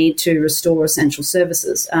where you need to restore essential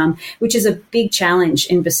services, which is a big challenge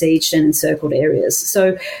in besieged and encircled areas.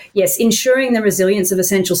 So, yes, ensuring the resilience of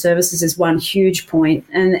essential services is one huge point.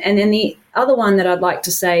 And then the other one that I'd like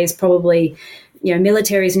to say is probably,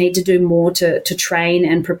 militaries need to do more to train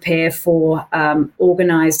and prepare for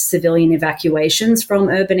organised civilian evacuations from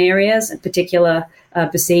urban areas, in particular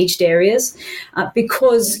besieged areas,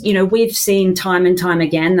 because, we've seen time and time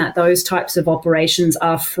again that those types of operations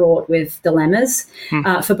are fraught with dilemmas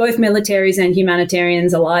for both militaries and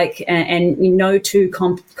humanitarians alike, and no two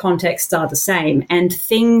contexts are the same. And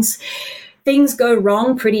things go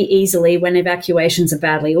wrong pretty easily when evacuations are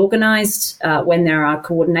badly organised, when there are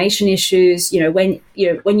coordination issues, when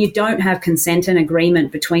you don't have consent and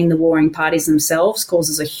agreement between the warring parties themselves,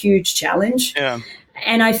 causes a huge challenge. Yeah.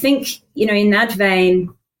 And I think, in that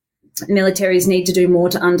vein, militaries need to do more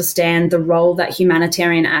to understand the role that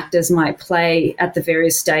humanitarian actors might play at the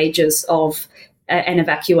various stages of an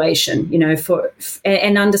evacuation,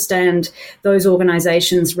 and understand those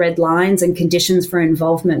organizations' red lines and conditions for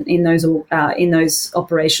involvement in those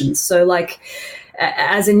operations. So,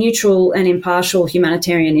 as a neutral and impartial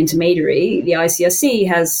humanitarian intermediary, the ICRC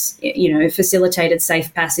has, facilitated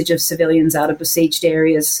safe passage of civilians out of besieged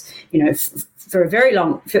areas, for a very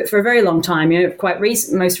long time.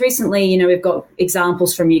 Most recently, we've got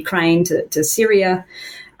examples from Ukraine to Syria.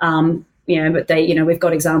 But we've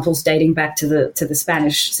got examples dating back to the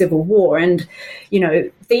Spanish Civil War, and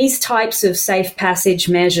these types of safe passage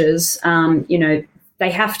measures,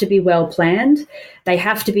 they have to be well planned. They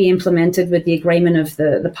have to be implemented with the agreement of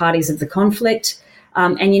the parties of the conflict,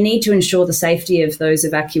 and you need to ensure the safety of those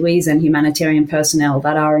evacuees and humanitarian personnel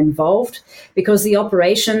that are involved, because the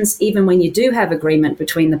operations, even when you do have agreement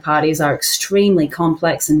between the parties, are extremely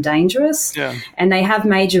complex and dangerous, and they have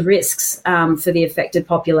major risks for the affected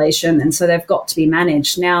population, and so they've got to be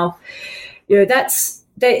managed. Now,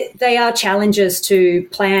 they are challenges to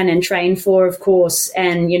plan and train for, of course,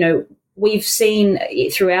 and we've seen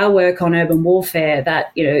through our work on urban warfare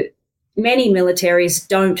that many militaries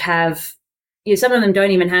don't have. Some of them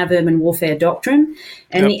don't even have urban warfare doctrine,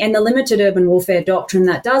 and the limited urban warfare doctrine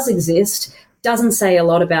that does exist doesn't say a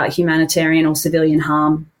lot about humanitarian or civilian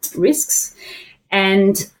harm risks.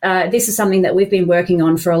 And this is something that we've been working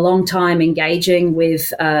on for a long time, engaging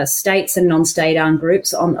with states and non-state armed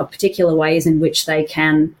groups on particular ways in which they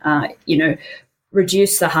can,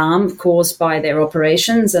 reduce the harm caused by their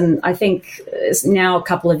operations. And I think now, a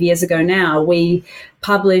couple of years ago now, we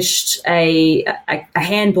published a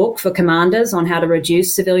handbook for commanders on how to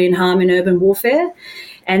reduce civilian harm in urban warfare.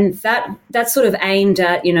 And that's sort of aimed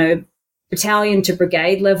at, battalion to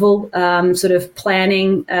brigade level sort of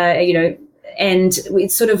planning, and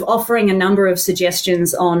it's sort of offering a number of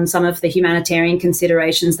suggestions on some of the humanitarian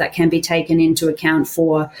considerations that can be taken into account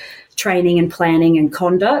for training and planning and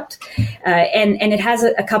conduct. And it has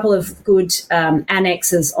a couple of good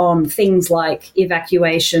annexes on things like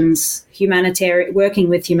evacuations, working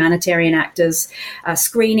with humanitarian actors,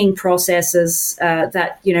 screening processes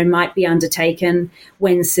that, might be undertaken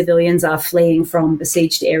when civilians are fleeing from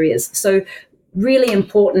besieged areas. So really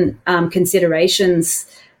important considerations,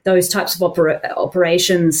 those types of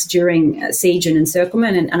operations during siege and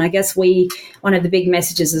encirclement. And I guess one of the big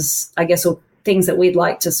messages is, or things that we'd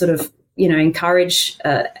like to sort of, encourage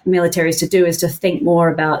militaries to do is to think more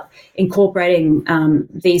about incorporating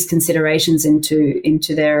these considerations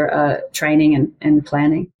into their training and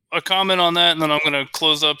planning. a comment on that, and then I'm going to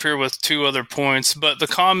close up here with two other points. But the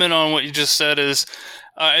comment on what you just said is,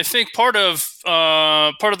 I think part of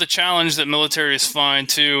the challenge that militaries find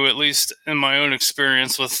too, at least in my own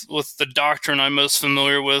experience with the doctrine I'm most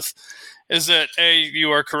familiar with, is that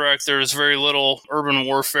you are correct. There is very little urban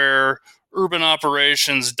warfare, urban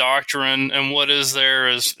operations doctrine, and what is there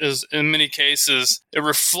is in many cases it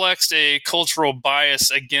reflects a cultural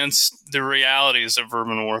bias against the realities of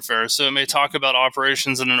urban warfare. So it may talk about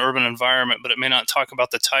operations in an urban environment, but it may not talk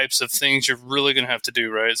about the types of things you're really going to have to do,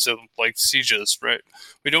 right? So like sieges, right?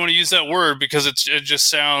 We don't want to use that word because it just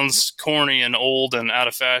sounds corny and old and out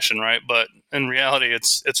of fashion, right? But in reality,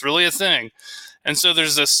 it's really a thing. And so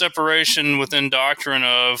there's this separation within doctrine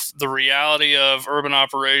of the reality of urban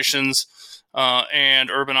operations and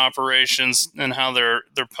urban operations and how they're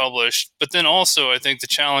published. But then also, I think the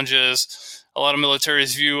challenge is a lot of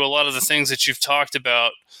militaries view a lot of the things that you've talked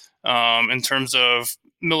about in terms of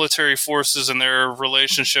military forces and their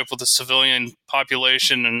relationship with the civilian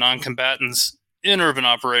population and non-combatants in urban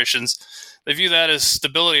operations. They view that as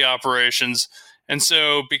stability operations. And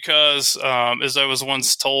so because, as I was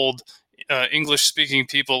once told, English-speaking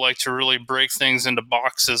people like to really break things into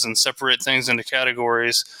boxes and separate things into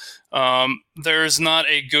categories. There's not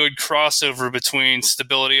a good crossover between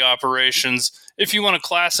stability operations. If you want to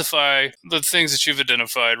classify the things that you've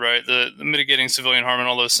identified, right, the mitigating civilian harm and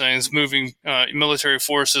all those things, moving military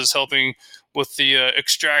forces, helping with the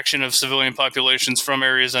extraction of civilian populations from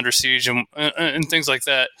areas under siege and things like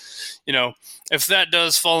that, if that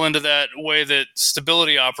does fall into that way that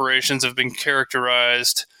stability operations have been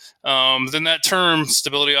characterized, then that term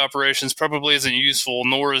stability operations probably isn't useful,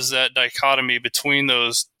 nor is that dichotomy between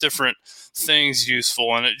those different things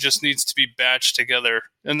useful, and it just needs to be batched together.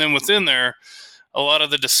 And then within there, a lot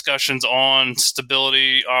of the discussions on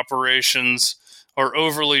stability operations are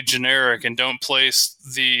overly generic and don't place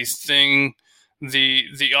the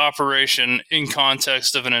operation in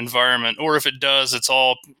context of an environment, or if it does, it's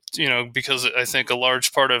all, because I think a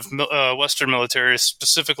large part of Western military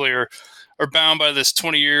specifically are bound by this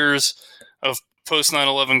 20 years of post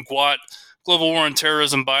 9/11 GWAT, global war on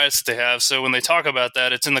terrorism bias that they have. So when they talk about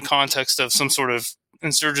that, it's in the context of some sort of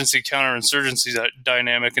insurgency, counterinsurgency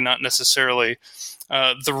dynamic, and not necessarily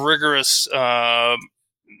the rigorous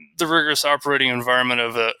operating environment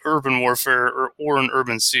of urban warfare or an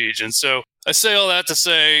urban siege. And so I say all that to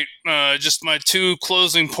say, just my two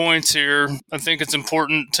closing points here. I think it's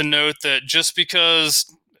important to note that just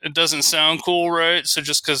because it doesn't sound cool, right? So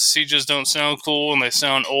just because sieges don't sound cool and they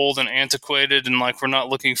sound old and antiquated and like we're not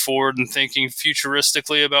looking forward and thinking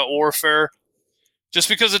futuristically about warfare, just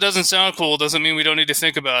because it doesn't sound cool doesn't mean we don't need to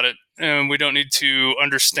think about it, and we don't need to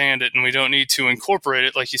understand it, and we don't need to incorporate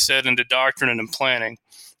it, like you said, into doctrine and in planning.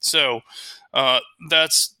 So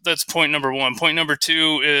that's point number one. Point number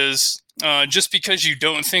two is just because you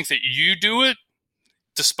don't think that you do it,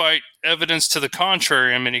 despite evidence to the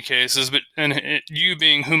contrary in many cases, you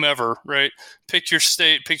being whomever, right? Pick your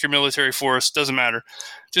state, pick your military force, doesn't matter.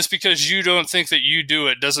 Just because you don't think that you do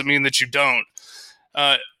it doesn't mean that you don't.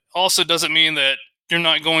 Also doesn't mean that you're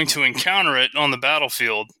not going to encounter it on the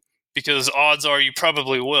battlefield, because odds are you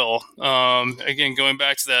probably will. Again, going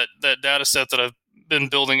back to that data set that I've been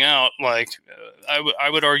building out, I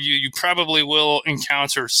would argue you probably will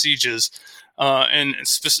encounter sieges. And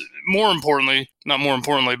more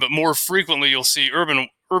frequently, you'll see urban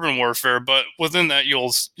warfare. But within that,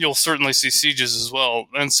 you'll certainly see sieges as well.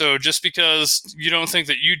 And so, just because you don't think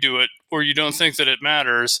that you do it, or you don't think that it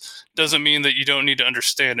matters, doesn't mean that you don't need to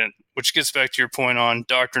understand it. Which gets back to your point on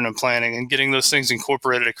doctrine and planning and getting those things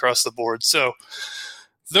incorporated across the board. So,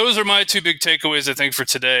 those are my two big takeaways, I think, for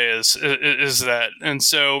today is that. And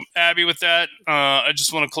so, Abby, with that, I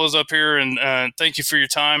just want to close up here and thank you for your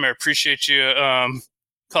time. I appreciate you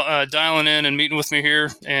dialing in and meeting with me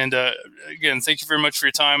here. And again, thank you very much for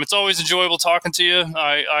your time. It's always enjoyable talking to you.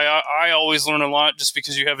 I always learn a lot just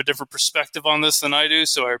because you have a different perspective on this than I do.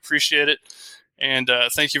 So I appreciate it. And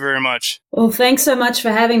thank you very much. Well, thanks so much for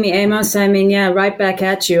having me, Amos. I mean, yeah, right back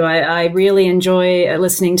at you. I really enjoy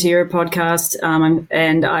listening to your podcast,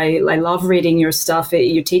 and I love reading your stuff.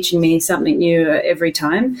 You're teaching me something new every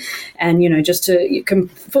time. And, just to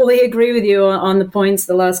fully agree with you on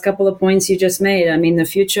the last couple of points you just made. I mean, the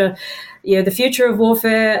future of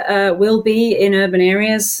warfare will be in urban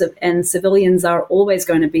areas, and civilians are always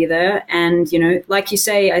going to be there. And, like you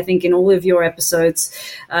say, I think in all of your episodes,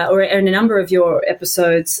 or in a number of your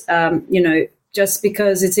episodes, just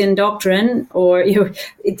because it's in doctrine, or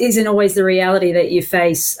it isn't always the reality that you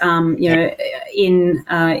face, in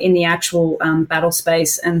the actual battle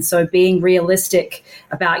space. And so being realistic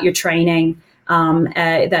about your training,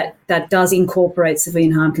 that does incorporate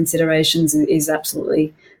civilian harm considerations is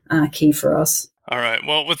absolutely key for us. All right.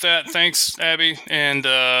 Well, with that, thanks, Abby, and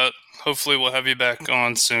hopefully we'll have you back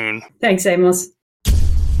on soon. Thanks, Amos.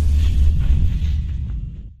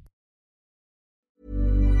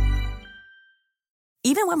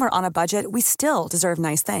 Even when we're on a budget, we still deserve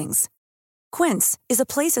nice things. Quince is a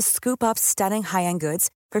place to scoop up stunning high-end goods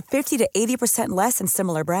for 50 to 80% less than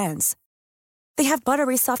similar brands. They have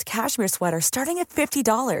buttery soft cashmere sweaters starting at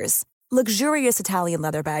 $50, luxurious Italian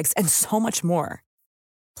leather bags, and so much more.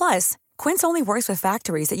 Plus, Quince only works with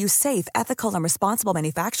factories that use safe, ethical, and responsible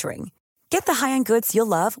manufacturing. Get the high-end goods you'll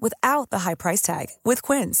love without the high price tag with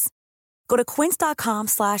Quince. Go to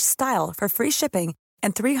quince.com/style for free shipping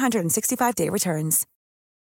and 365-day returns.